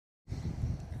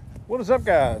What is up,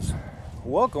 guys?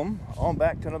 Welcome on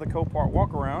back to another Copart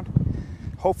walk around.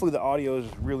 Hopefully the audio is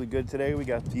really good today. We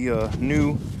got the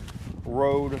new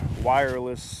Rode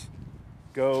wireless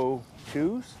Go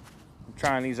 2s. I'm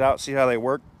trying these out, see how they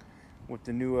work with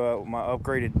the new my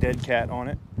upgraded dead cat on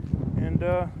it. And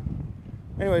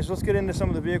anyways, let's get into some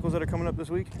of the vehicles that are coming up this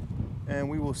week, and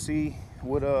we will see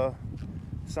what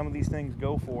some of these things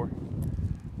go for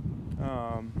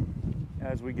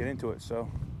as we get into it. So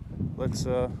let's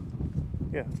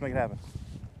make it happen.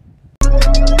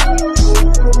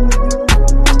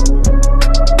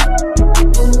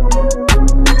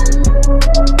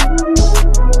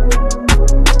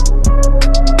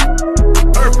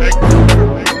 Perfect.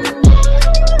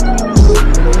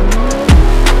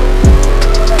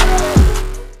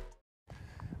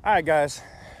 All right, guys.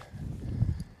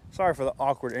 Sorry for the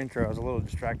awkward intro. I was a little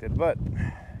distracted, but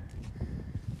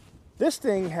this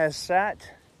thing has sat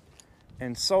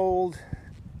and sold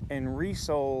and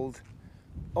resold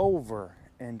over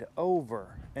and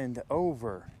over and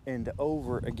over and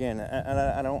over again. And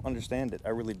I don't understand it. I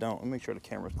really don't. Let me make sure the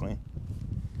camera's clean.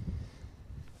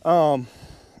 I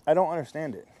don't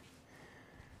understand it.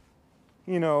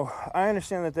 You know, I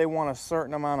understand that they want a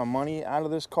certain amount of money out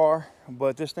of this car,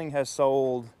 but this thing has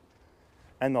sold,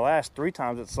 and the last 3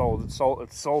 times it's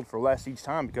sold for less each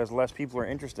time because less people are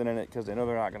interested in it because they know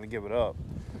they're not going to give it up.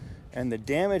 And the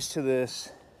damage to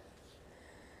this,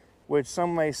 which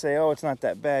some may say, oh, it's not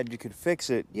that bad, you could fix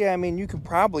it. Yeah, I mean, you could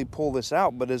probably pull this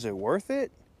out, but is it worth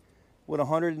it? With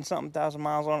 100 and something thousand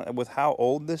miles on it, with how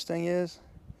old this thing is?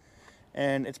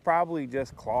 And it's probably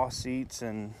just cloth seats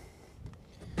and,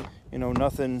 you know,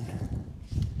 nothing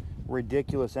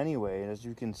ridiculous anyway, as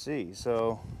you can see.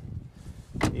 So,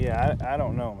 yeah, I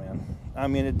don't know, man. I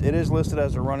mean, it is listed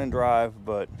as a run and drive,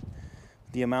 but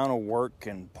the amount of work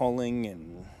and pulling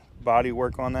and body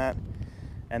work on that,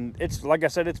 and it's, like I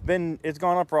said, it's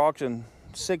gone up for auction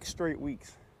 6 straight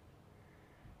weeks.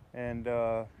 And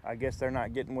I guess they're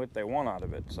not getting what they want out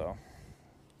of it, so.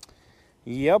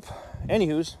 Yep.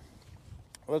 Anywho's,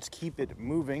 let's keep it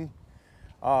moving.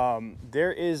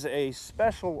 There is a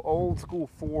special old school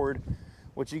Ford,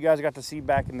 which you guys got to see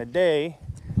back in the day.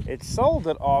 It's sold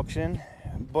at auction,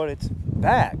 but it's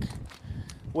back,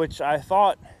 which I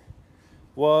thought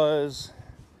was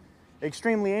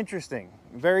extremely interesting.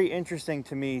 Very interesting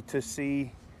to me to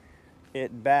see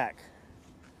it back.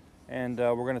 And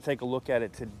we're going to take a look at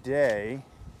it today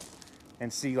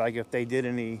and see like if they did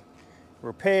any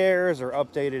repairs or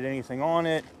updated anything on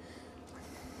it.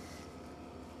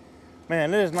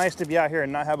 Man, it is nice to be out here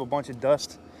and not have a bunch of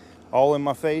dust all in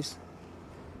my face.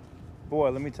 Boy,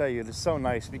 let me tell you, it's so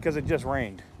nice because it just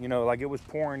rained. You know, like it was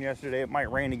pouring yesterday. It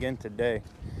might rain again today.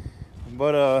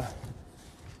 But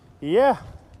yeah.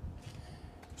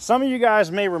 Some of you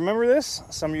guys may remember this.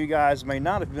 Some of you guys may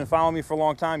not. If you've been following me for a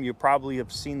long time, you probably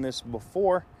have seen this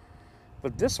before.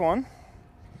 But this one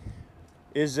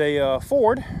is a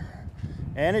Ford,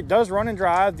 and it does run and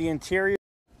drive. The interior,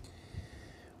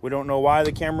 we don't know why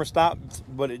the camera stopped,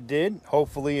 but it did.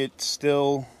 Hopefully it's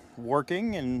still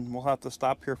working, and we'll have to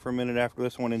stop here for a minute after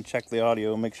this one and check the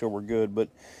audio and make sure we're good. But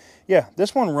yeah,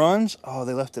 this one runs. Oh,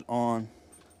 they left it on.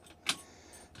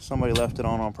 Somebody left it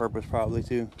on purpose probably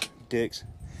too. Dicks.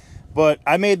 But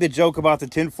I made the joke about the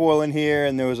tinfoil in here,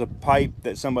 and there was a pipe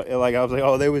that somebody, like, I was like,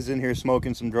 oh, they was in here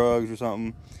smoking some drugs or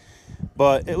something.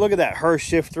 But look at that Hurst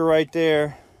shifter right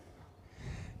there.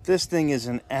 This thing is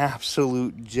an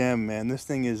absolute gem, man. This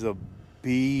thing is a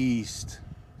beast.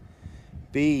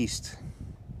 Beast.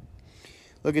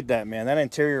 Look at that, man. That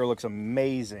interior looks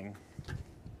amazing.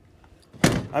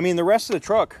 I mean, the rest of the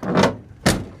truck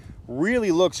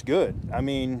really looks good. I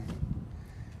mean,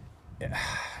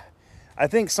 I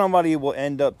think somebody will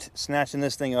end up snatching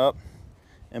this thing up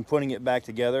and putting it back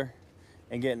together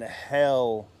and getting a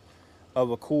hell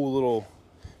of a cool little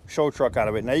show truck out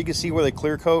of it. Now you can see where the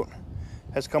clear coat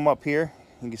has come up here.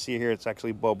 You can see here it's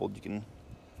actually bubbled.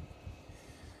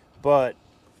 But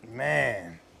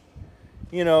man,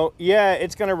 you know, yeah,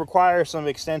 it's going to require some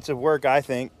extensive work, I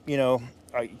think. You know,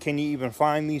 can you even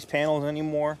find these panels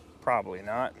anymore? Probably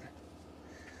not.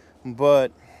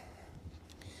 But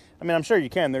I mean, I'm sure you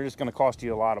can. They're just going to cost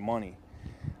you a lot of money.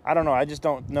 I don't know. I just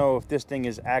don't know if this thing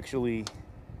is actually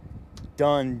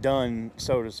done,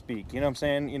 so to speak. You know what I'm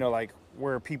saying? You know, like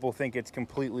where people think it's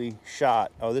completely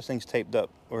shot. Oh, this thing's taped up.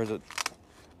 Or is it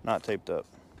not taped up?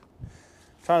 I'm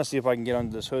trying to see if I can get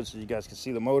under this hood so you guys can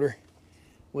see the motor.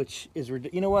 Which is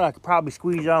ridiculous. You know what? I could probably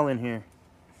squeeze y'all in here.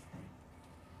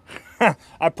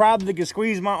 I probably could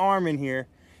squeeze my arm in here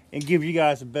and give you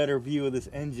guys a better view of this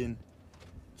engine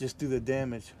just through the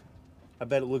damage. I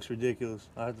bet it looks ridiculous.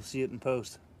 I'll have to see it in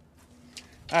post.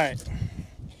 All right.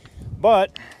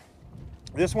 But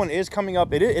this one is coming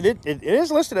up. It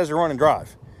is listed as a run and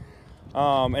drive.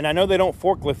 And I know they don't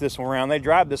forklift this one around. They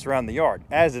drive this around the yard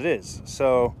as it is.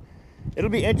 So it'll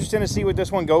be interesting to see what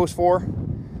this one goes for.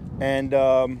 And,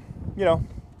 you know,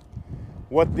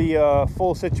 what the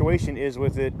full situation is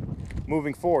with it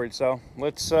moving forward. So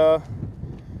let's add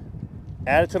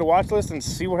it to the watch list and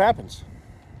see what happens.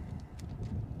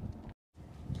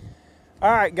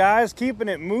 All right, guys, keeping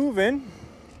it moving.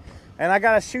 And I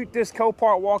got to shoot this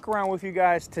Copart walk around with you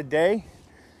guys today.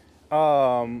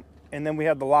 And then we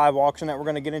have the live auction that we're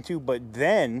going to get into. But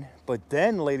then,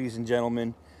 ladies and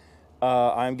gentlemen,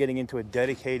 I'm getting into a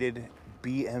dedicated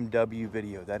BMW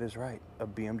video. That is right, a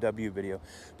BMW video.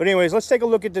 But anyways, let's take a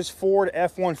look at this Ford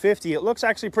F-150. It looks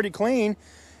actually pretty clean.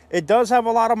 It does have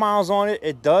a lot of miles on it.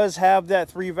 It does have that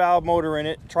 3-valve motor in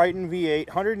it, Triton V8,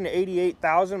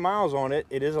 188,000 miles on it.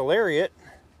 It is a Lariat.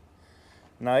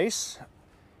 Nice.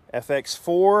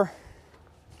 FX4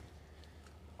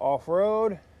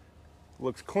 off-road.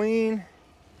 Looks clean.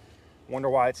 Wonder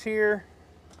why it's here.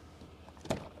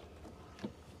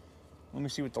 Let me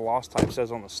see what the loss type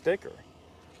says on the sticker.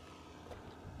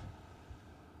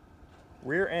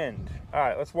 Rear end. All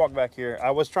right, let's walk back here. I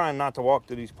was trying not to walk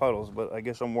through these puddles, but I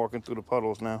guess I'm walking through the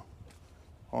puddles now.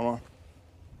 Hold on.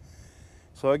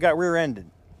 So it got rear-ended.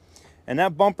 And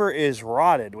that bumper is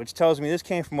rotted, which tells me this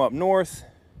came from up north,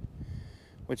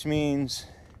 which means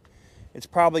it's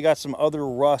probably got some other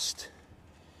rust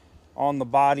on the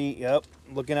body. Yep,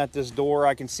 looking at this door,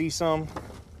 I can see some.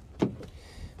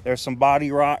 There's some body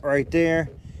rot right there.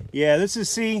 Yeah, this is,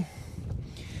 see,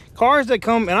 cars that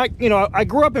come, and I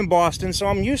grew up in Boston, so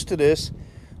I'm used to this,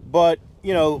 but,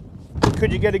 you know,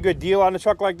 could you get a good deal on a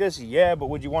truck like this? Yeah, but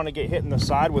would you want to get hit in the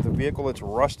side with a vehicle that's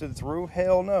rusted through?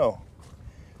 Hell no.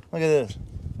 Look at this.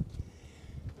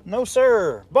 No,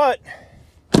 sir. But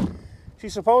she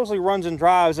supposedly runs and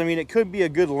drives. I mean, it could be a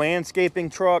good landscaping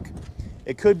truck.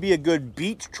 It could be a good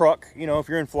beach truck. You know, if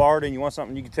you're in Florida and you want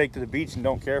something you can take to the beach and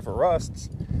don't care if it rusts,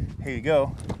 here you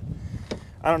go.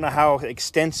 I don't know how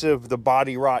extensive the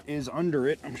body rot is under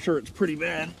it. I'm sure it's pretty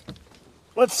bad.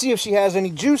 Let's see if she has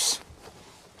any juice.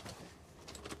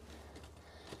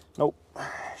 Nope.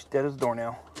 She's dead as a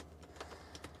doornail.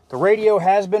 The radio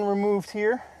has been removed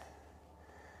here.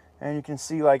 And you can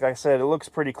see, like I said, it looks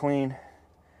pretty clean.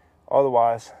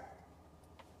 Otherwise,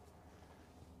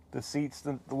 the seats,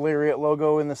 the Lariat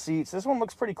logo in the seats. This one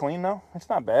looks pretty clean, though. It's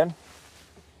not bad.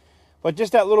 But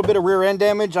just that little bit of rear end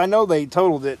damage, I know they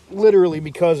totaled it literally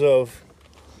because of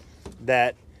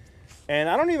that. And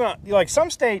I don't even, like some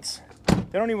states,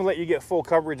 they don't even let you get full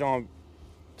coverage on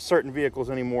certain vehicles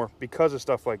anymore because of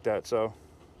stuff like that. So,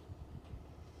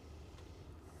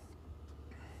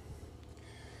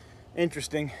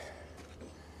 interesting.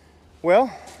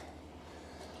 Well,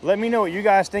 let me know what you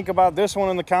guys think about this one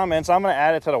in the comments. I'm going to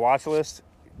add it to the watch list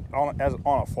on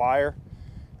a flyer.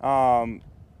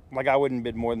 Like I wouldn't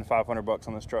bid more than 500 bucks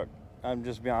on this truck. I'm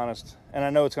just being honest. And I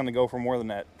know it's going to go for more than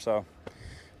that. So,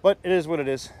 but it is what it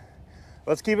is.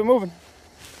 Let's keep it moving.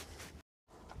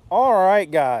 All right,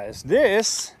 guys.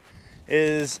 This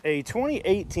is a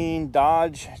 2018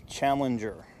 Dodge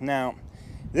Challenger. Now,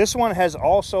 this one has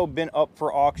also been up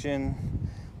for auction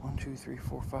 1, 2, 3,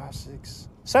 4, 5, 6,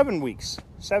 7 weeks.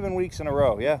 7 weeks in a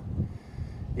row. Yeah.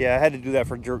 Yeah, I had to do that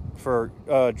for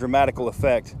dramatical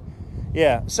effect.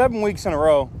 Yeah, 7 weeks in a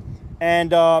row.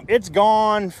 And it's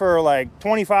gone for like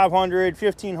 $2,500,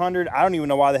 $1,500. I don't even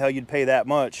know why the hell you'd pay that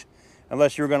much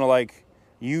unless you're going to like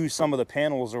use some of the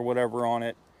panels or whatever on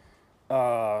it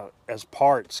as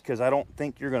parts, because I don't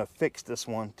think you're going to fix this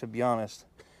one, to be honest.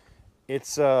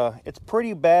 It's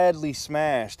pretty badly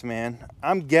smashed, man.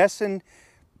 I'm guessing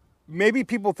maybe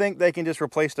people think they can just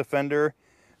replace the fender,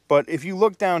 but if you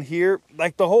look down here,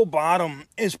 like the whole bottom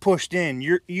is pushed in.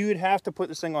 You'd have to put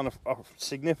this thing on a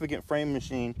significant frame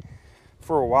machine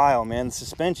for a while, man. The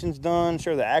suspension's done.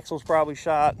 Sure, the axle's probably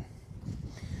shot.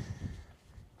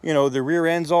 You know, the rear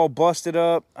end's all busted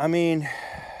up. I mean,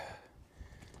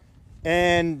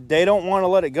 and they don't want to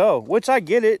let it go, which I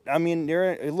get it. I mean,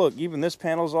 look, even this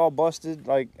panel's all busted.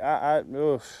 Like, I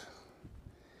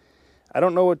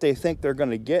don't know what they think they're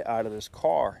going to get out of this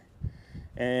car.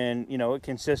 And, you know, it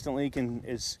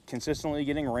is consistently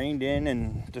getting reined in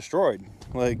and destroyed.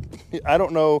 Like, I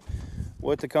don't know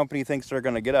what the company thinks they're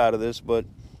going to get out of this, but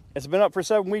it's been up for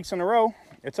 7 weeks in a row.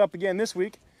 It's up again this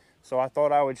week, so I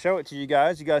thought I would show it to you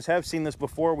guys. You guys have seen this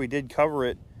before. We did cover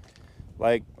it,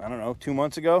 like, I don't know, 2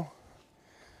 months ago.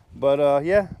 But,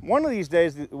 yeah, one of these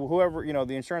days, whoever, you know,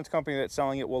 the insurance company that's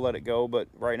selling it will let it go. But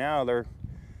right now, they're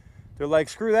like,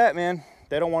 screw that, man.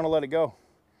 They don't want to let it go.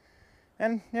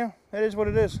 And, yeah, that is what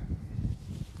it is.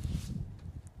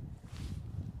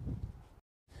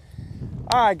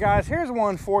 All right, guys, here's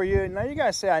one for you. Now, you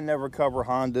guys say I never cover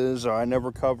Hondas or I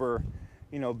never cover,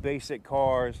 you know, basic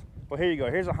cars. But here you go.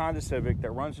 Here's a Honda Civic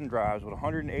that runs and drives with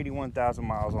 181,000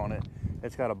 miles on it.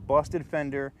 It's got a busted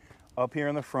fender up here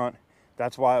in the front.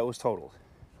 That's why it was totaled.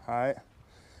 All right.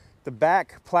 The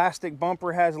back plastic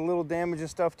bumper has a little damage and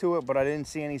stuff to it, but I didn't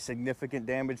see any significant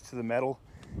damage to the metal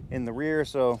in the rear,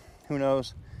 so who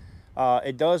knows.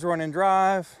 It does run and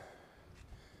drive.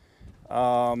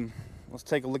 Let's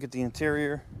take a look at the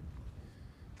interior.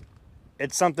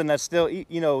 It's something that's still,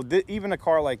 you know, even a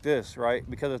car like this, right?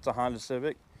 Because it's a Honda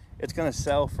Civic, it's gonna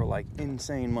sell for like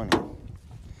insane money.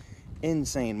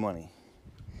 Insane money.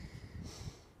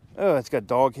 Oh, it's got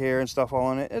dog hair and stuff all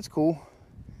on it. It's cool.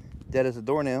 Dead as a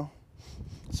doornail.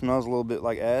 It smells a little bit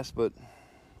like ass, but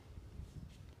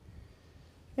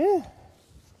yeah.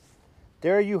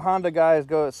 There you Honda guys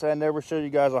go that say I never showed you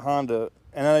guys a Honda.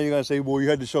 And I know you're gonna say, well, you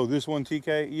had to show this one,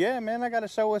 TK. Yeah, man, I gotta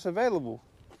show what's available.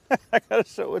 I gotta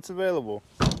show what's available.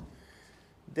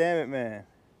 Damn it, man.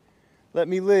 Let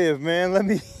me live, man.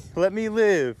 Let me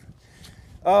live.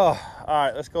 Oh, all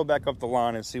right, let's go back up the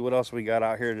line and see what else we got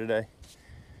out here today.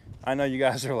 I know you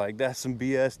guys are like, that's some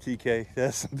BS, TK.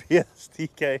 That's some BS,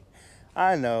 TK.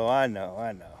 I know.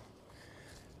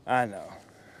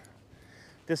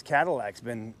 This Cadillac's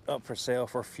been up for sale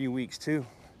for a few weeks too.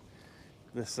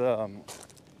 This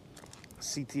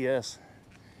CTS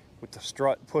with the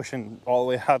strut pushing all the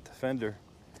way out the fender.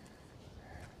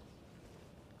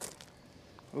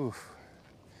 Oof.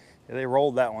 Yeah, they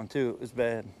rolled that one too. It was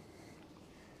bad.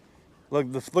 Look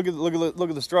at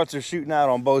the struts are shooting out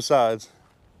on both sides.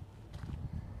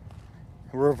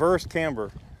 Reverse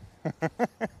camber.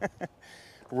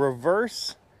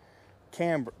 Reverse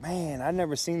camber. Man, I've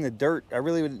never seen the dirt. I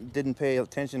really didn't pay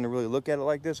attention to really look at it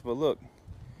like this, but look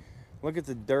at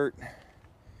the dirt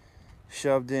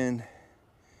shoved in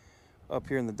up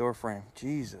here in the door frame.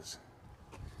 Jesus.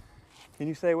 Can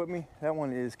you say it with me? That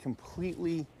one is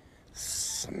completely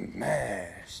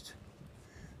smashed.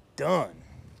 Done.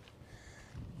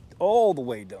 All the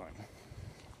way done.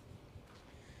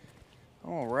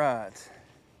 All right.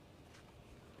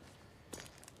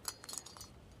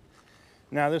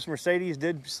 Now this Mercedes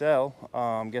did sell.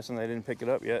 I'm guessing they didn't pick it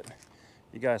up yet.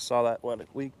 You guys saw that, what, a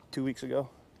week, 2 weeks ago?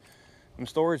 Them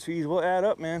storage fees will add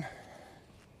up, man.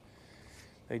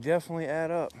 They definitely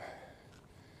add up.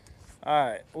 All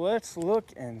right, let's look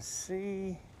and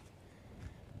see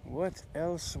what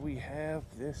else we have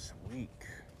this week.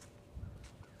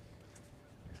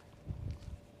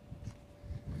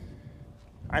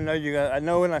 I know you guys, I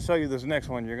know when I show you this next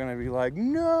one, you're gonna be like,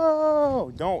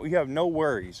 no, don't, you have no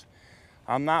worries.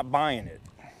 I'm not buying it.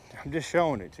 I'm just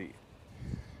showing it to you.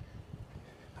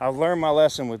 I've learned my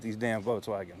lesson with these damn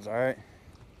Volkswagens, all right?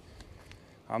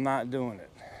 I'm not doing it.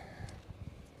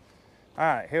 All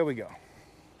right, here we go.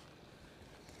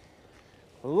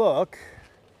 Look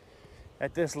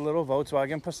at this little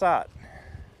Volkswagen Passat.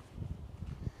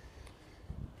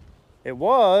 It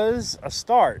was a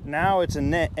start. Now it's a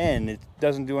net end. It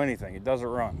doesn't do anything. It doesn't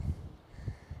run.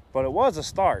 But it was a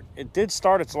start. It did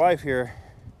start its life here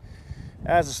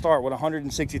as a start with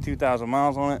 162,000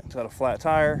 miles on it. It's got a flat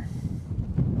tire.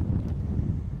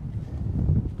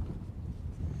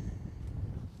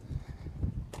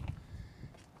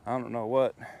 I don't know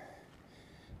what.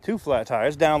 2 flat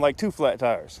tires. Down like 2 flat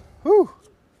tires. Whew.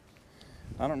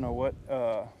 I don't know what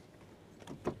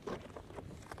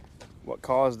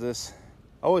caused this.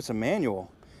 Oh, it's a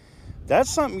manual. That's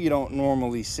something you don't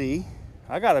normally see.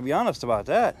 I gotta be honest about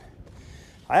that.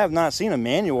 I have not seen a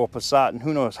manual Passat in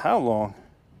who knows how long.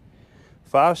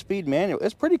 5-speed manual.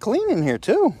 It's pretty clean in here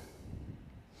too.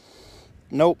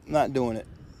 Nope, not doing it.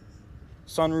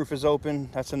 Sunroof is open.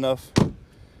 That's enough.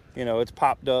 You know, it's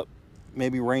popped up.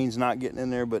 Maybe rain's not getting in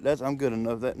there, but I'm good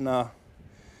enough. That nah.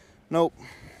 Nope.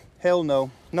 Hell no.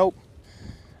 Nope.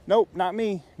 Nope, not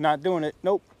me. Not doing it.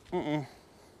 Nope.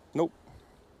 Nope.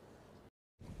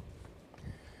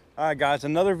 All right, guys,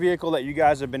 another vehicle that you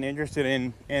guys have been interested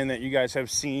in and that you guys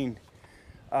have seen,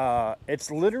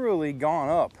 it's literally gone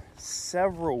up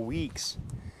several weeks.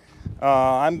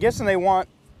 I'm guessing they want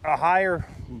a higher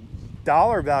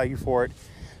dollar value for it.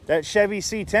 That Chevy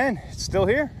C10, it's still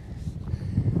here.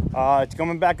 It's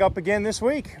coming back up again this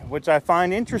week, which I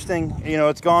find interesting. You know,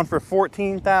 it's gone for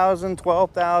 $14,000,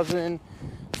 $12,000,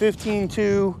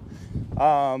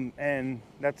 $15,200, and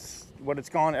that's what it's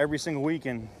gone every single week,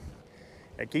 and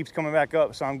it keeps coming back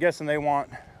up. So I'm guessing they want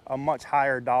a much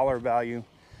higher dollar value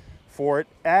for it,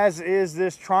 as is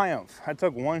this Triumph. I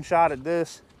took one shot at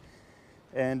this,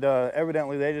 and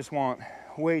evidently they just want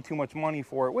way too much money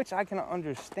for it, which I can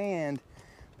understand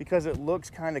because it looks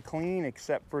kind of clean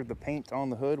except for the paint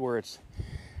on the hood where it's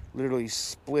literally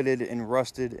splitted and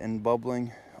rusted and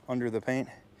bubbling under the paint.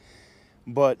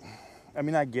 But I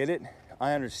mean, I get it.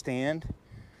 I understand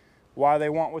why they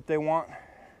want what they want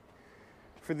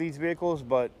for these vehicles,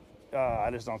 but I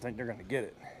just don't think they're gonna get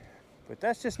it. But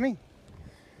that's just me.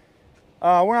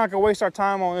 We're not gonna waste our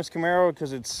time on this Camaro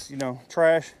because it's, you know,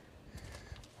 trash.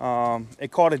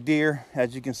 It caught a deer,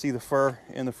 as you can see the fur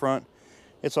in the front.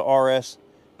 It's a RS,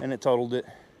 and it totaled it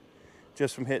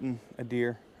just from hitting a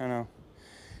deer. I know.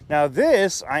 Now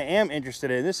this I am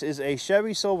interested in. This is a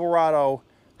Chevy Silverado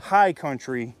High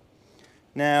Country.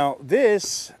 Now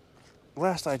this,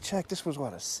 last I checked, this was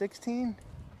what, a 16?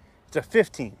 It's a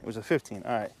 15. It was a 15.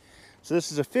 All right. So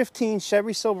this is a 15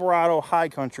 Chevy Silverado High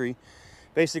Country.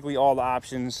 Basically all the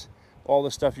options, all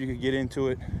the stuff you could get into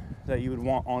it that you would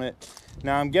want on it.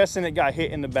 Now I'm guessing it got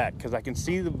hit in the back because I can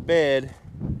see the bed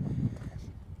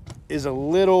is a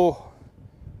little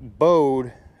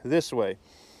bowed this way.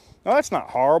 Now that's not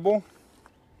horrible.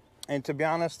 And to be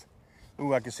honest,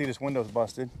 ooh, I can see this window's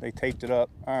busted. They taped it up,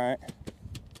 all right,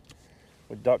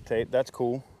 with duct tape. That's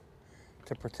cool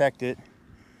to protect it.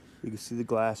 You can see the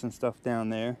glass and stuff down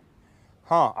there.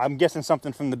 Huh, I'm guessing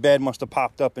something from the bed must have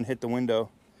popped up and hit the window.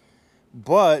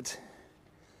 But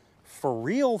for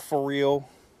real,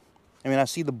 I mean, I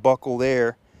see the buckle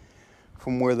there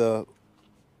from where the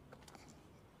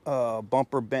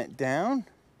bumper bent down.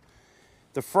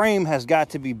 The frame has got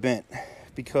to be bent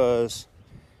because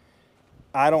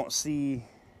I don't see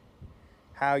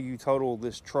how you total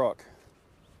this truck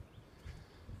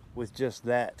with just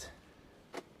that.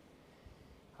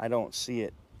 I don't see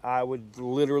it. I would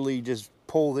literally just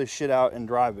pull this shit out and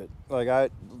drive it. Like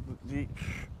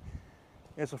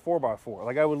it's a 4x4.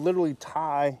 Like I would literally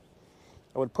tie,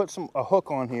 I would put a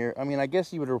hook on here. I mean, I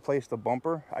guess you would replace the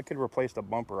bumper. I could replace the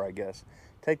bumper, I guess.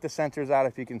 Take the sensors out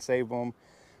if you can save them.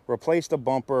 Replace the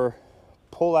bumper,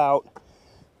 pull out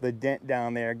the dent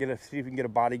down there, see if you can get a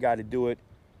body guy to do it.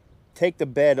 Take the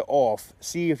bed off,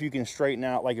 see if you can straighten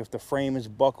out, like if the frame is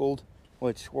buckled,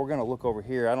 which we're gonna look over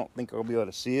here. I don't think I'll be able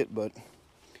to see it, but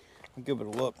I'll give it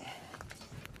a look.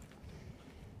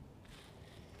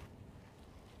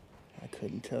 I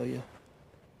couldn't tell you.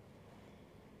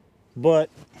 But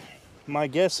my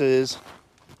guess is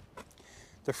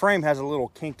the frame has a little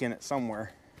kink in it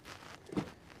somewhere.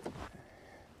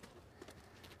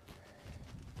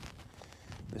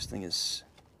 This thing is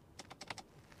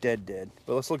dead.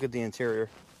 But let's look at the interior.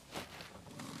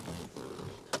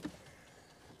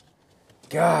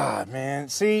 God, man.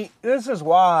 See, this is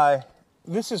why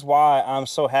I'm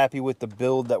so happy with the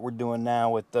build that we're doing now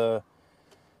with the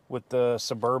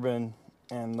Suburban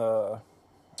and the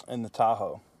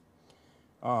Tahoe.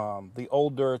 The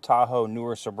older Tahoe,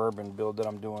 newer Suburban build that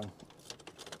I'm doing.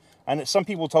 And some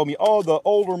people told me, oh, the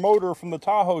older motor from the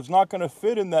Tahoe is not going to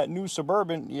fit in that new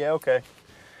Suburban. Yeah, okay.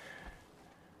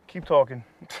 Keep talking.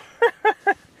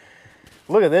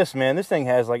 Look at this, man. This thing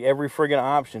has like every friggin'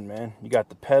 option, man. You got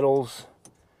the pedals,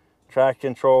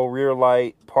 traction control, rear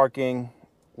light, parking,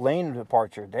 lane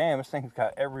departure. Damn, this thing's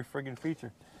got every friggin'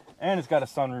 feature. And it's got a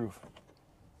sunroof.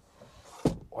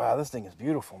 Wow, this thing is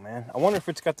beautiful, man. I wonder if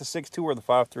it's got the 6.2 or the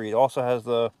 5.3. It also has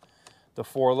the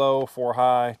 4 low, 4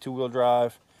 high, 2-wheel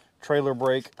drive, trailer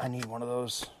brake. I need one of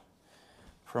those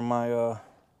for my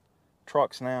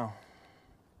trucks now.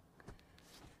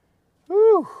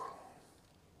 Woo!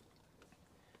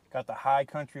 Got the High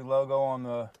Country logo on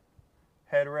the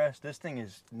headrest. This thing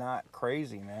is not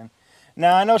crazy, man.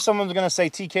 Now, I know someone's going to say,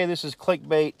 TK, this is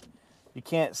clickbait. You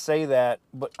can't say that,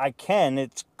 but I can.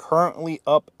 It's currently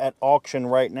up at auction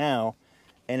right now,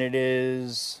 and it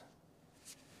is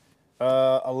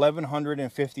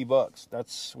 $1,150.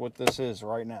 That's what this is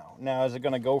right now. Now, is it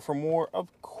going to go for more? Of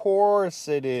course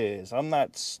it is. I'm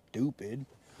not stupid.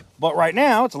 But right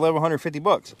now, it's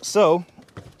 $1,150. So,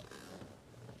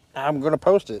 I'm going to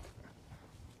post it.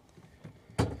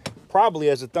 Probably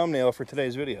as a thumbnail for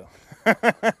today's video.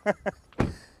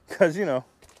 Because, you know,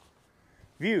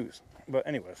 views. But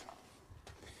anyways.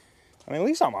 I mean, at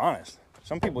least I'm honest.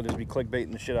 Some people just be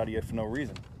clickbaiting the shit out of you for no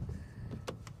reason.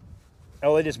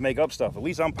 Oh, they just make up stuff. At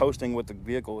least I'm posting what the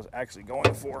vehicle is actually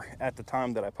going for at the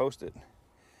time that I post it.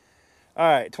 All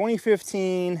right,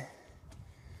 2015...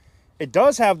 It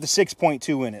does have the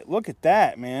 6.2 in it. Look at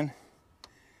that, man.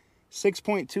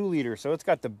 6.2 liter. So it's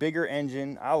got the bigger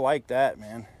engine. I like that,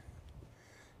 man.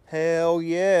 Hell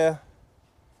yeah.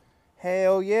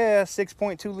 Hell yeah.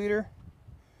 6.2 liter.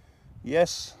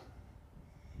 Yes.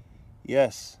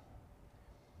 Yes.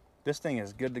 This thing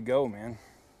is good to go, man.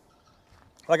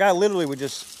 Like, I literally would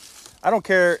just, I don't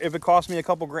care if it cost me a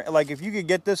couple grand. Like, if you could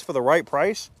get this for the right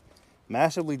price,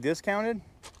 massively discounted,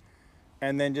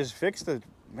 and then just fix the,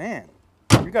 man,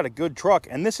 You got a good truck.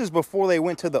 And this is before they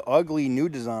went to the ugly new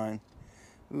design.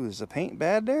 Ooh, is the paint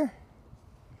bad there?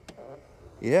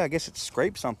 Yeah, I guess it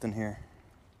scraped something here.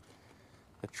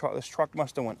 This truck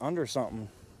must have went under something.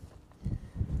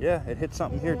 Yeah, it hit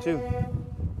something here too.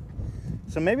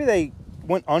 So maybe they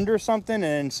went under something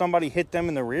and somebody hit them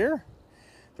in the rear.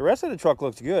 The rest of the truck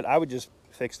looks good. I would just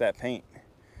fix that paint.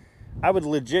 I would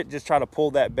legit just try to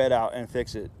pull that bed out and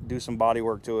fix it. Do some body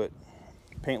work to it.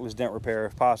 Paintless dent repair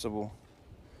if possible.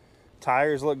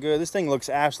 Tires look good. This thing looks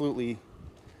absolutely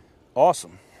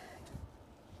awesome.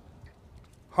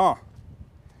 Huh.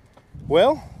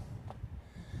 Well,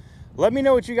 let me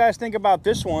know what you guys think about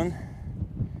this one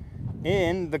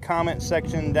in the comment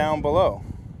section down below.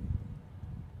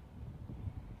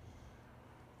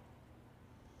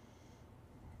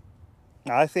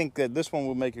 I think that this one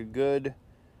will make a good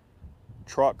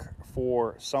truck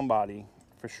for somebody,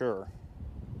 for sure.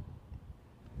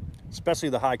 Especially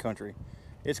the high country.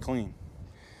 It's clean.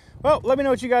 Well, let me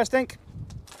know what you guys think,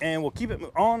 and we'll keep it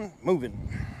on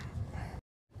moving.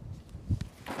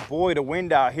 Boy, the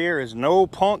wind out here is no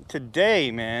punk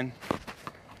today, man.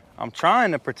 I'm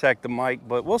trying to protect the mic,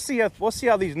 but we'll see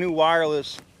how these new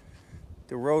wireless,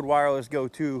 the Rode Wireless Go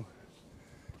 2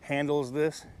 handles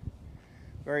this.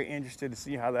 Very interested to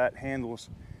see how that handles.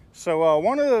 So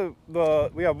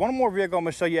we have one more vehicle I'm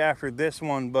gonna show you after this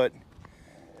one, but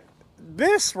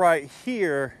this right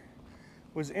here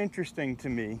was interesting to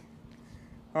me.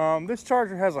 This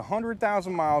Charger has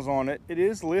 100,000 miles on it. It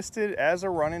is listed as a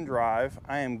run and drive.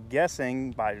 I am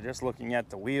guessing by just looking at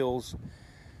the wheels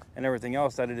and everything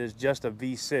else that it is just a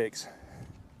V6.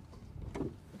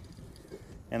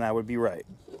 And I would be right.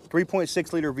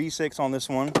 3.6 liter V6 on this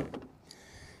one.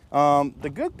 The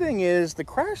good thing is the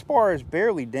crash bar is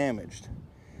barely damaged,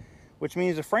 which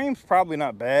means the frame's probably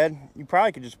not bad. You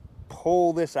probably could just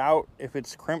pull this out if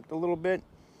it's crimped a little bit,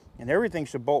 and everything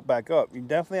should bolt back up. You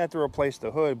definitely have to replace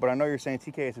the hood, but I know you're saying,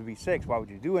 TK, it's a V6. Why would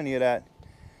you do any of that?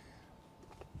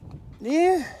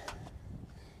 Yeah.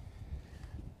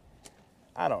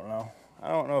 I don't know. I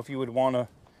don't know if you would want to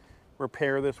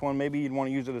repair this one. Maybe you'd want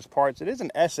to use it as parts. It is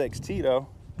an SXT, though.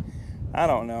 I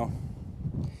don't know.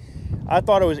 I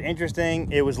thought it was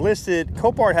interesting. It was listed,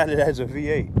 Copart had it as a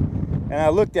V8. And I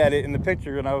looked at it in the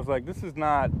picture and I was like, this is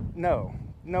not, no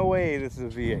way this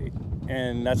is a V8.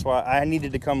 And that's why I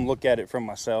needed to come look at it for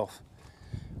myself.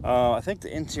 I think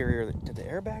the interior, did the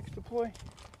airbags deploy?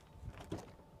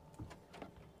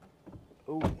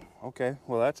 Oh, okay.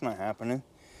 Well, that's not happening.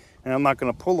 And I'm not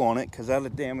going to pull on it because that'll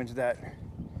damage that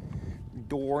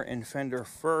door and fender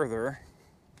further.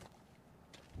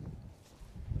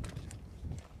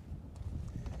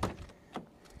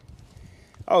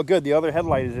 Oh, good. The other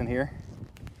headlight is in here.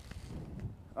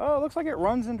 Oh, it looks like it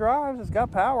runs and drives. It's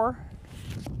got power.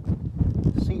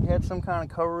 Seat had some kind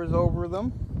of covers over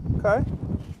them. Okay.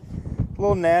 A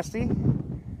little nasty,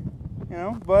 you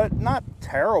know, but not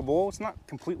terrible. It's not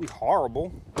completely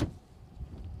horrible.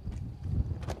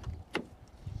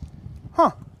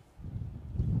 Huh.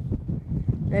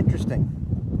 Interesting.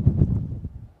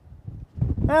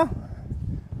 Well,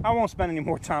 I won't spend any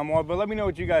more time on it, but let me know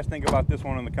what you guys think about this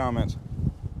one in the comments.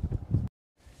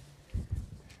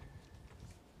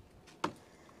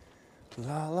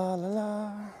 La la la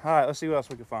la. All right, let's see what else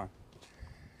we can find.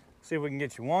 See if we can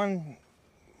get you one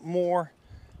more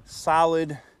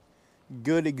solid,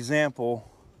 good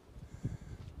example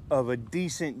of a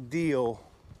decent deal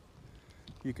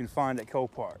you can find at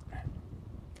Copart.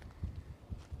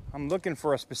 I'm looking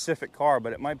for a specific car,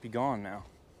 but it might be gone now.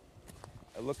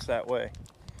 It looks that way.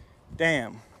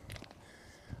 Damn.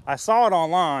 I saw it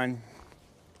online.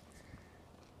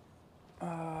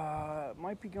 It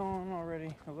might be gone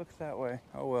already. It looks that way.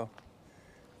 Oh well.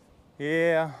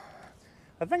 Yeah.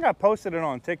 I think I posted it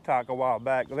on TikTok a while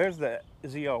back. There's the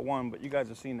ZL1, but you guys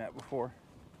have seen that before.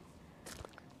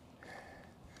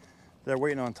 They're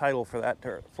waiting on title for that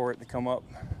for it to come up,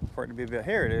 for it to be available.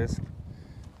 Here it is.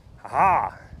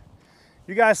 Aha!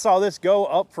 You guys saw this go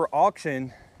up for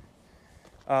auction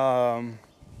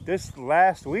this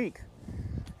last week,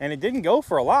 and it didn't go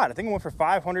for a lot. I think it went for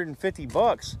 550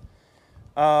 bucks.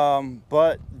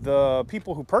 But the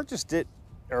people who purchased it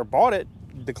or bought it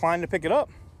declined to pick it up.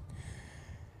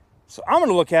 So I'm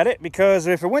gonna look at it, because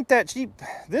if it went that cheap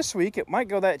this week, it might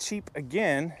go that cheap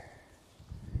again.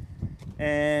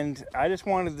 And I just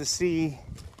wanted to see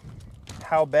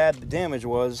how bad the damage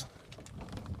was.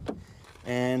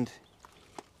 And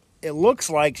it looks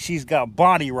like she's got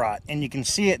body rot, and you can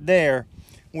see it there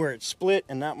where it split,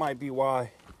 and that might be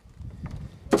why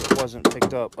it wasn't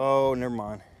picked up. Oh, never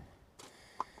mind.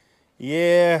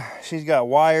 Yeah, she's got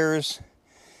wires.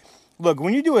 Look,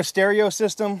 when you do a stereo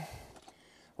system,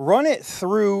 run it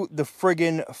through the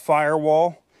friggin'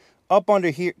 firewall up under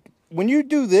here. When you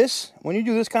do this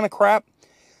kind of crap,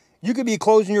 you could be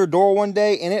closing your door one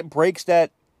day and it breaks that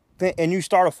thing and you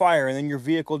start a fire and then your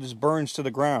vehicle just burns to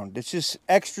the ground. It's just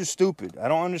extra stupid. I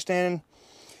don't understand.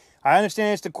 I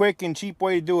understand it's the quick and cheap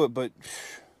way to do it, but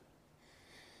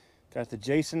got the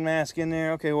Jason mask in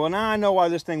there. Okay, well now I know why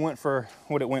this thing went for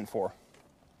what it went for.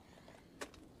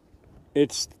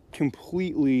 It's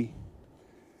completely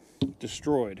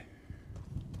destroyed.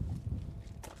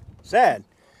 Sad,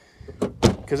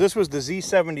 because this was the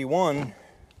Z71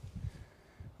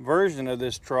 version of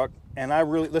this truck, and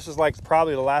this is like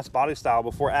probably the last body style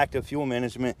before active fuel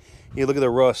management. You look at the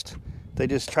rust. They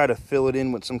just try to fill it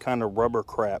in with some kind of rubber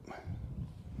crap.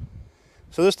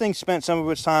 So this thing spent some of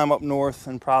its time up north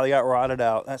and probably got rotted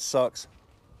out. That sucks.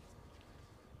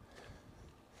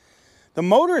 The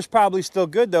motor is probably still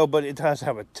good though, but it does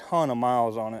have a ton of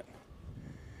miles on it.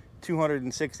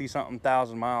 260 something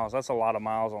thousand miles. That's a lot of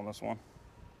miles on this one.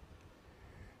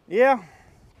 Yeah.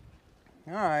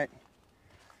 All right.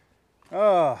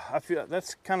 I feel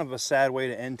that's kind of a sad way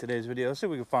to end today's video. Let's see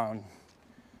if we can find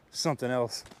something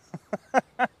else.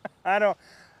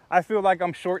 I feel like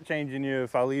I'm shortchanging you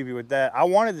if I leave you with that. I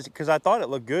wanted this because I thought it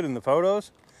looked good in the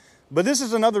photos. But this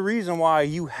is another reason why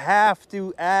you have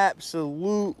to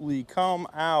absolutely come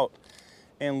out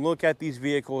and look at these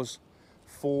vehicles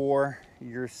for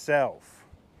yourself.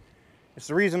 It's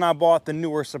the reason I bought the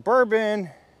newer Suburban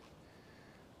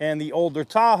and the older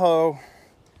Tahoe.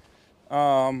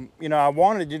 You know, I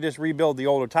wanted to just rebuild the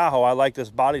older Tahoe. I like this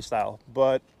body style,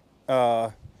 but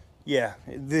yeah,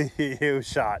 it was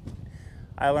shot.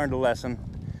 I learned a lesson.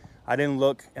 I didn't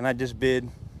look and I just bid,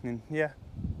 and yeah,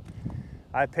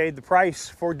 I paid the price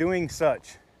for doing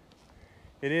such.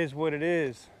 It is what it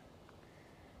is.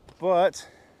 But,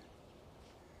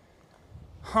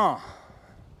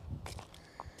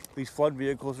 these flood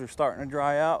vehicles are starting to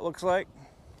dry out, looks like.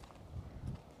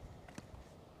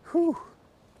 Whew.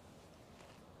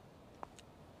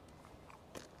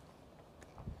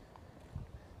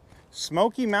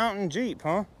 Smoky Mountain Jeep,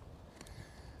 huh?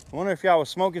 I wonder if y'all was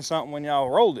smoking something when y'all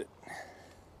rolled it.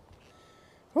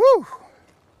 Whew.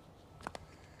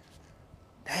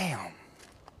 Damn.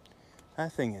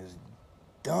 That thing is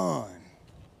done.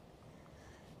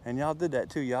 And y'all did that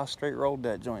too. Y'all straight rolled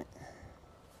that joint.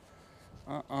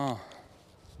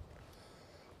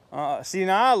 See,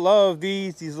 now I love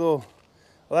these little,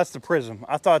 well, that's the Prism.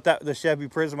 I thought that, the Chevy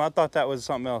Prism, I thought that was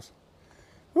something else.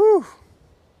 Whew.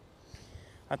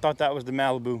 I thought that was the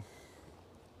Malibu.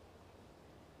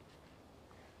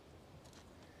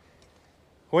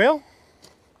 Well,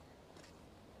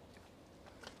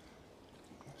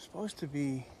 it's supposed to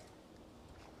be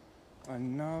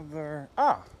another,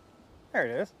 there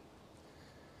it is.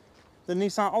 The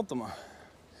Nissan Altima.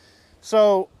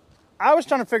 So I was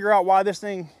trying to figure out why this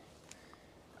thing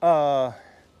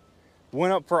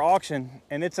went up for auction,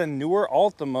 and it's a newer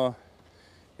Altima.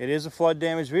 It is a flood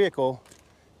damaged vehicle.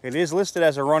 It is listed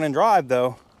as a run and drive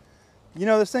though. You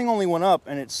know, this thing only went up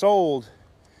and it sold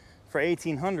for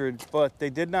 $1,800, but they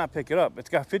did not pick it up. It's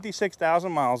got 56,000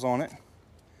 miles on it.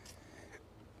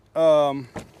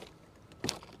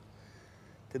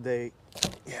 Did they?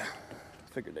 Yeah,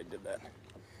 I figured they did that.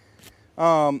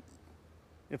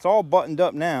 It's all buttoned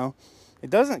up now. It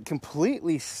doesn't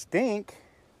completely stink.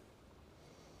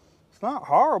 It's not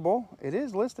horrible. It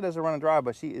is listed as a run and drive,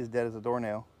 but she is dead as a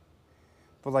doornail.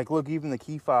 But like, look, even the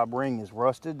key fob ring is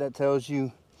rusted. That tells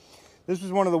you this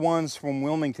was one of the ones from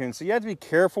Wilmington. So you have to be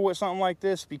careful with something like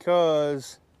this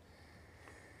because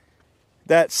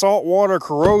that saltwater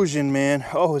corrosion, man.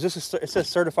 Oh, is this it says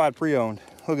certified pre-owned.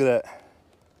 Look at that.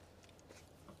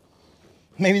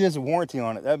 Maybe there's a warranty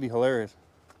on it. That'd be hilarious.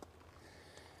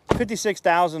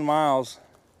 56,000 miles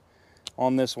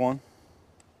on this one.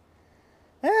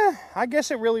 I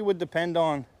guess it really would depend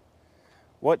on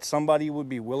what somebody would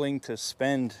be willing to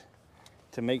spend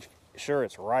to make sure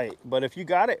it's right. But if you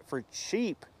got it for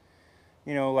cheap,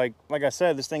 you know, like I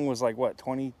said, this thing was like what,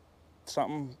 20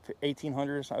 something,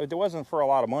 1,800 or something. It wasn't for a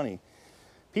lot of money.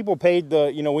 People paid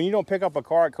the, you know, when you don't pick up a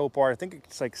car at Copart, I think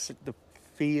it's like the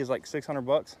fee is like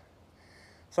 $600,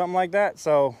 something like that.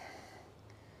 So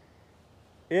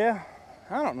yeah,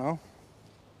 I don't know.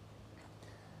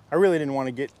 I really didn't want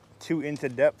to get too into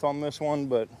depth on this one,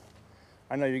 but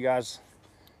I know you guys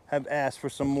have asked for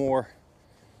some more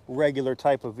regular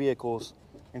type of vehicles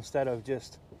instead of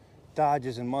just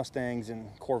Dodges and Mustangs and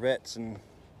Corvettes and,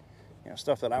 you know,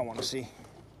 stuff that I want to see.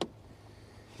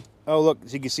 Oh, look,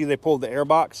 as you can see, they pulled the air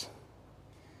box.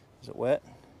 Is it wet?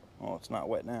 Oh, it's not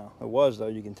wet now. It was, though.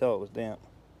 You can tell it was damp.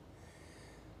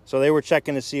 So they were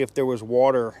checking to see if there was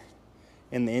water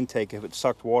in the intake if it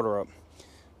sucked water up.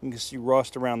 You can see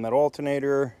rust around that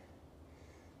alternator,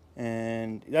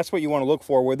 and that's what you want to look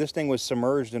for, where this thing was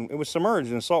submerged, and it was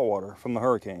submerged in salt water from the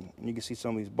hurricane. And you can see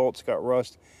some of these bolts got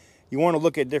rust. You want to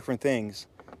look at different things,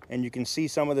 and you can see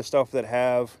some of the stuff that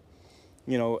have,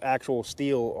 you know, actual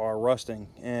steel are rusting,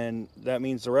 and that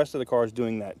means the rest of the car is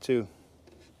doing that too.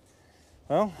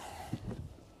 Well,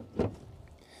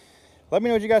 let me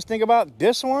know what you guys think about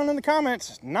this one in the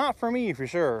comments. Not for me, for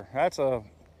sure. That's a,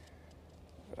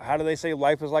 how do they say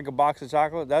life is like a box of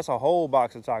chocolates? That's a whole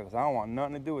box of chocolates. I don't want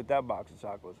nothing to do with that box of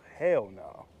chocolates. Hell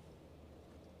no.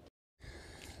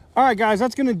 All right, guys,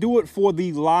 that's going to do it for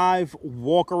the live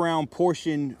walk around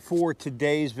portion for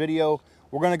today's video.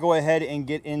 We're going to go ahead and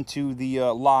get into the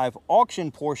live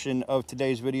auction portion of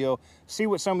today's video, see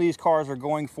what some of these cars are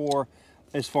going for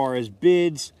as far as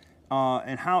bids,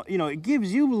 and how, you know, it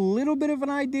gives you a little bit of an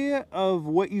idea of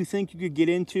what you think you could get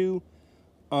into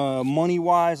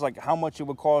money-wise, like how much it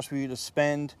would cost for you to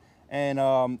spend. And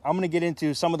I'm going to get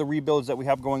into some of the rebuilds that we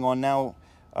have going on now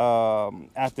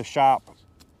at the shop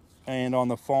and on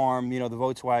the farm. You know, the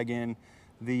Volkswagen,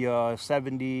 the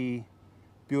 70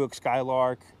 Buick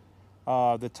Skylark,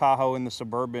 the Tahoe and the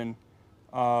Suburban.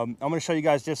 I'm going to show you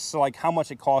guys just like how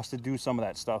much it costs to do some of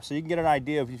that stuff, so you can get an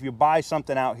idea of, if you buy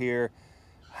something out here,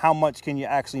 how much can you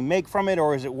actually make from it,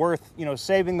 or is it worth, you know,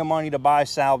 saving the money to buy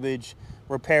salvage,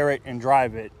 repair it, and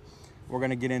drive it. We're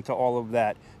going to get into all of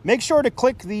that. Make sure to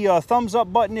click the thumbs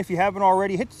up button if you haven't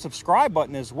already. Hit the subscribe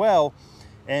button as well.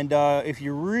 And if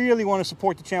you really want to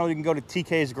support the channel, you can go to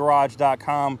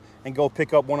tksgarage.com and go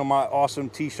pick up one of my awesome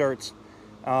t-shirts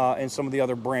and some of the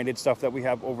other branded stuff that we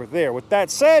have over there. With that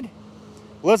said,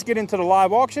 let's get into the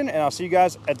live auction, and I'll see you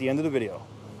guys at the end of the video.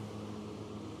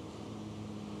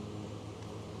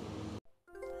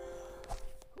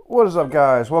 What is up,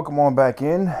 guys? Welcome on back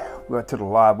in. We got to the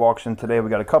live auction today. We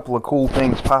got a couple of cool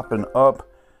things popping up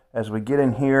as we get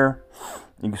in here.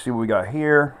 You can see what we got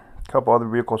here. A couple other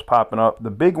vehicles popping up. The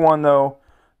big one, though,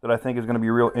 that I think is going to be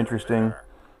real interesting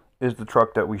is the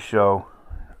truck that we show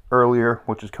earlier,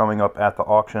 which is coming up at the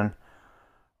auction.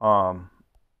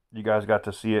 You guys got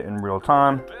to see it in real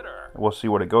time. We'll see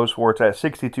what it goes for. It's at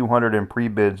 $6,200 in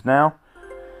pre-bids now.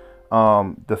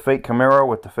 The fake Camaro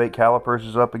with the fake calipers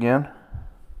is up again.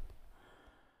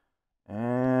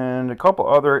 And a couple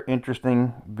other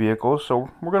interesting vehicles.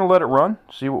 So we're going to let it run,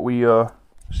 see what we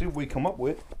come up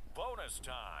with. Bonus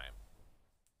time.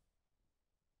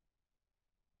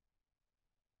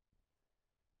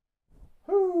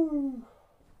 Whew.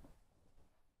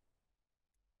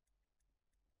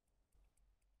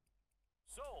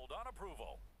 Sold on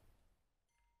approval.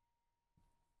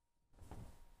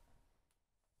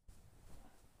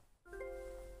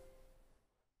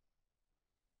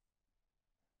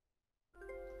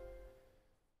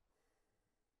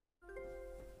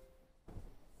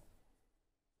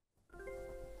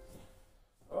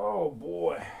 Oh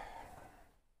boy.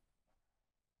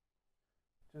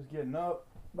 Just getting up,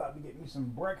 about to get me some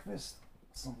breakfast,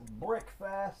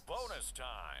 Bonus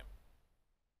time.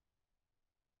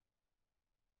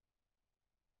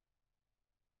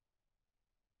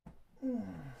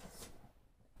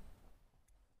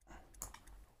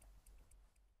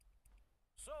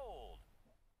 Sold.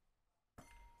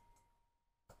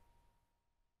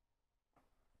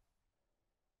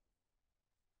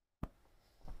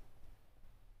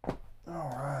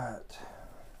 All right.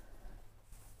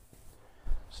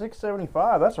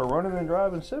 $675. That's a running and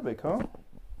driving Civic, huh?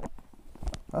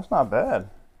 That's not bad.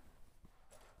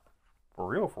 For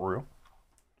real, for real.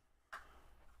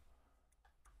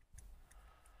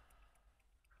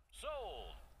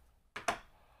 Sold.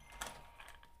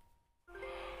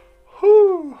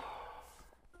 Whew.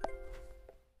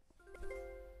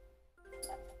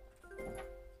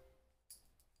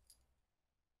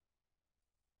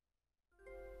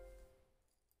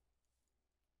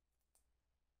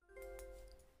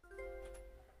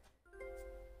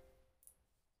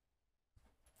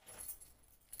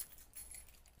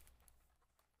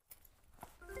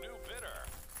 New bidder.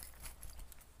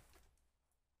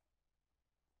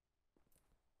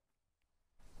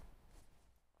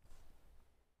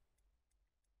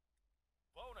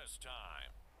 Bonus time.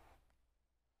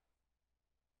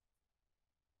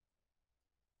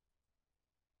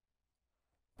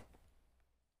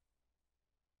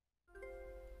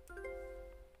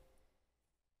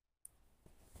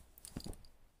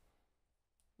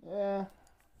 Yeah.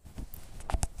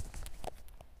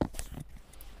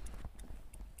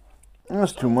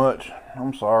 That's too much.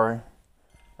 I'm sorry.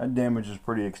 That damage is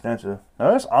pretty extensive.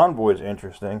 Now this Envoy is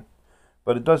interesting,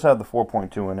 but it does have the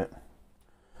 4.2 in it.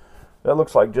 That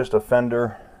looks like just a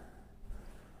fender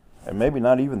And maybe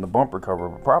not even the bumper cover,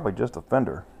 but probably just the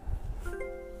fender.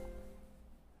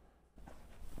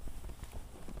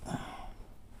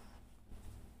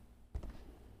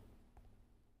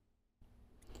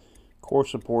 Core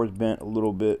support's bent a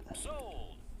little bit.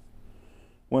 Sold.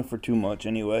 Went for too much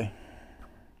anyway.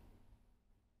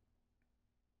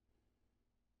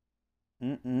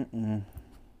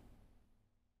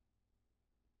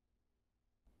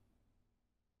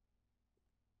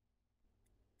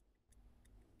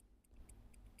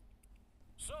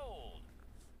 Sold.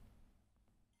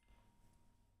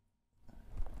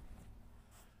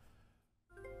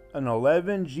 An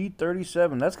 11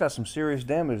 G37. That's got some serious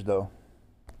damage though.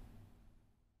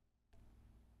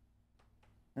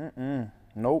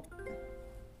 Nope.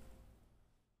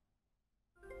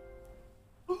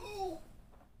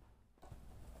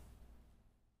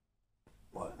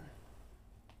 What?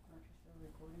 Aren't you still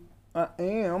recording? I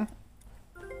am.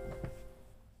 Am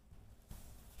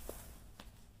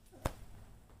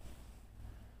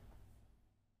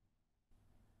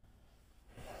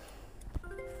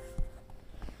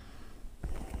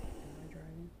I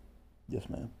driving? Yes,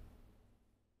 ma'am.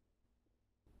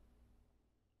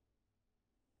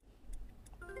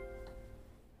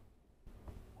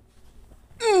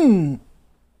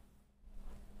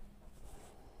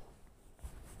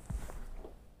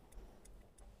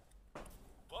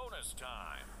 Bonus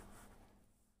time.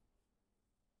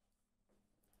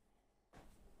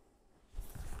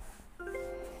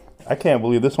 I can't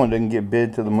believe this one didn't get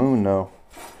bid to the moon though.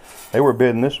 They were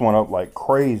bidding this one up like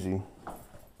crazy.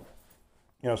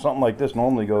 You know, something like this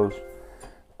normally goes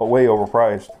way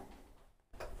overpriced.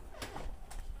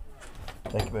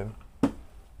 Thank you, baby.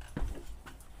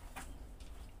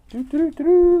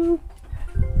 Doo-doo-doo-doo.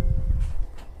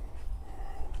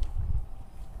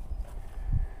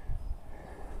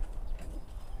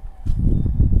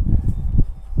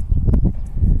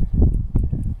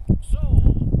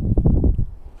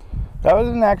 That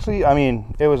wasn't actually, I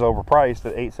mean, it was overpriced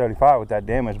at $875 with that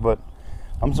damage, but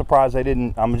I'm surprised they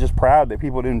didn't, I'm just proud that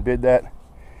people didn't bid that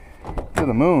to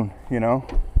the moon, you know.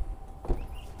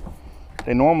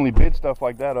 They normally bid stuff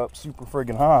like that up super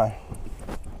friggin' high.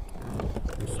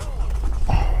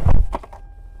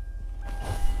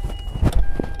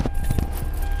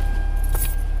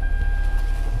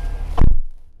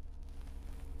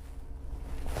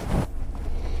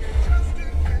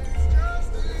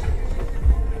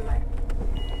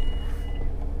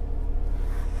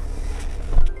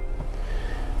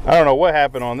 I don't know what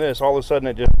happened on this. All of a sudden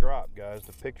it just dropped, guys.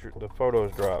 The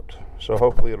photos dropped. So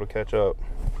hopefully it'll catch up.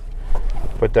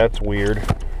 But that's weird.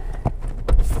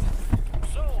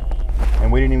 And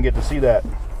we didn't even get to see that.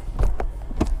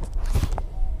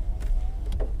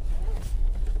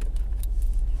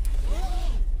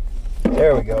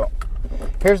 There we go.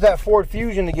 Here's that Ford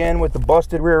Fusion again with the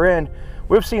busted rear end.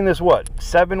 We've seen this, what,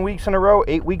 7 weeks in a row,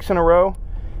 8 weeks in a row?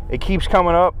 It keeps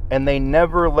coming up and they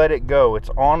never let it go. It's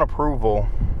on approval.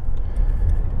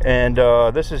 And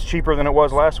this is cheaper than it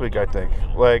was last week, I think.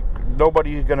 Like,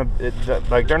 nobody's gonna,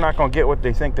 like, they're not gonna get what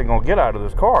they think they're gonna get out of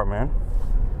this car, man.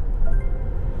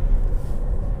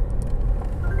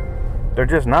 They're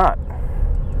just not.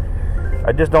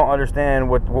 I just don't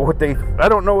understand what they, I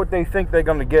don't know what they think they're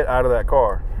gonna get out of that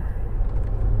car.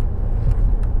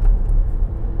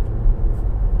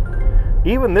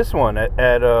 Even this one at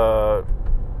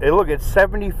hey, look, it's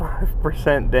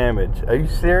 75% damage. Are you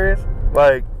serious?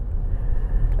 Like,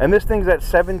 and this thing's at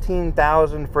 $17,000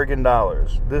 friggin'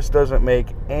 dollars. This doesn't make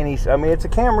any sense. I mean, it's a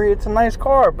Camry, it's a nice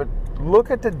car, but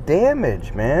look at the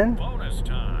damage, man. Bonus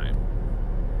time.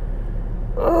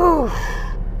 Oof.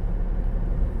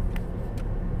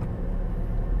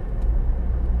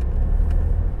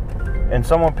 And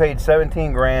someone paid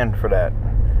 17 grand for that.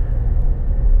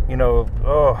 You know,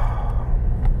 oh.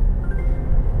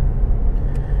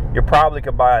 You probably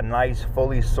could buy a nice,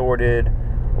 fully sorted,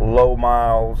 low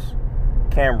miles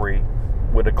Camry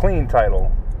with a clean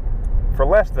title for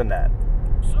less than that.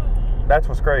 That's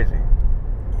what's crazy.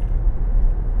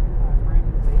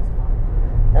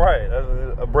 Right,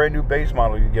 a brand new base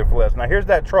model you get for less. Now here's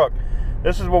that truck.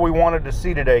 This is what we wanted to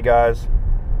see today, guys.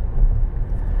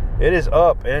 It is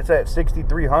up and it's at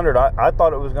 $6,300. I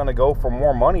thought it was going to go for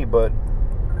more money, but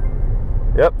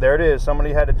yep, there it is.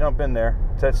 Somebody had to jump in there.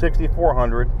 It's at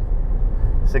 $6,400.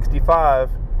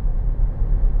 65.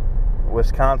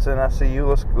 Wisconsin, I see you.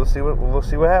 Let's see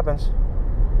what happens.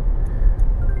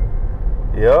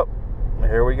 Yep,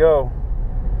 here we go.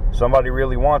 Somebody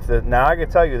really wants it. Now I can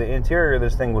tell you the interior of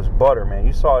this thing was butter, man.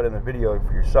 You saw it in the video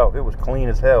for yourself. It was clean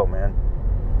as hell, man.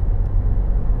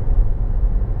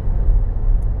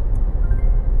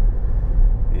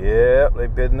 Yep, they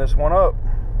bidding this one up.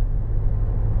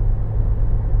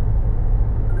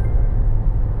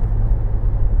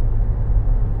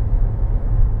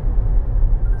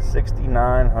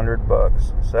 $6,900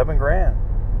 bucks. 7 grand.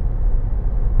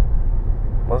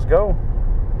 Let's go.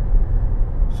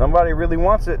 Somebody really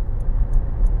wants it.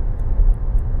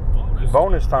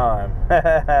 Bonus time.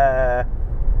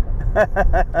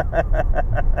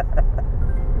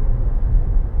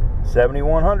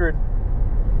 7,100.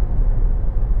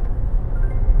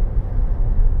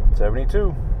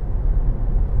 72.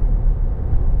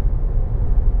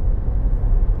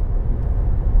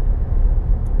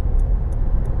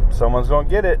 Someone's gonna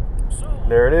get it.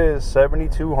 There it is,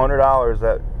 $7,200.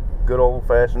 That good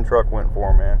old-fashioned truck went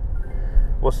for, man.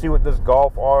 We'll see what this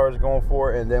Golf R is going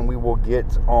for, and then we will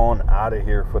get on out of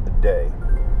here for the day.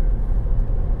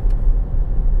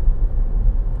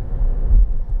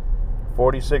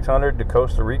 4,600 to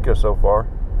Costa Rica so far.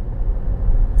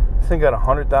 This thing got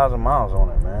 100,000 miles on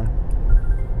it, man.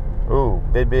 Ooh,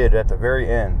 bid at the very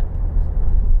end.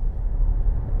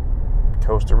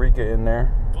 Costa Rica in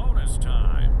there. Bonus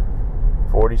time.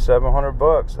 4,700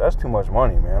 bucks. That's too much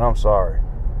money, man. I'm sorry.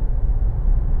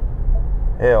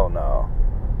 Hell no.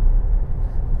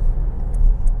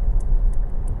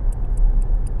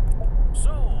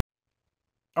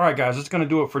 Alright guys, that's going to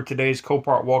do it for today's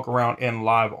Copart walk around and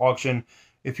live auction.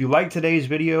 If you like today's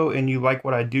video and you like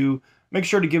what I do, make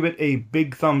sure to give it a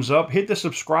big thumbs up. Hit the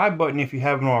subscribe button if you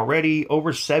haven't already.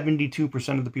 Over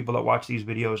 72% of the people that watch these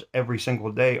videos every single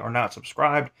day are not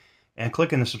subscribed. And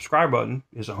clicking the subscribe button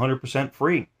is 100%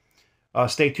 free.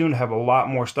 Stay tuned. I have a lot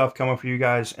more stuff coming for you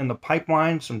guys in the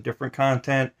pipeline. Some different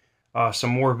content.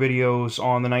 Some more videos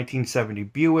on the 1970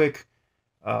 Buick.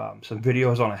 Some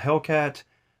videos on a Hellcat.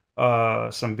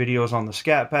 Some videos on the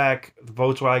Scat Pack, the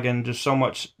Volkswagen, just so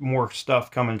much more stuff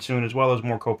coming soon, as well as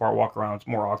more Copart walkarounds,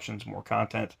 more auctions, more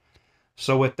content.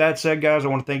 So with that said, guys, I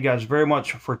want to thank you guys very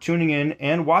much for tuning in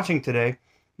and watching today.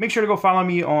 Make sure to go follow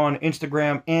me on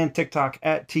Instagram and TikTok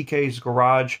at TK's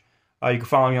Garage. You can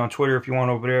follow me on Twitter if you want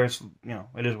over there. It's, you know,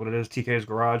 it is what it is, TK's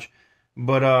Garage.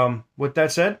 But with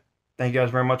that said, thank you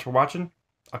guys very much for watching.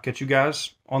 I'll catch you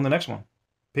guys on the next one.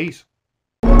 Peace.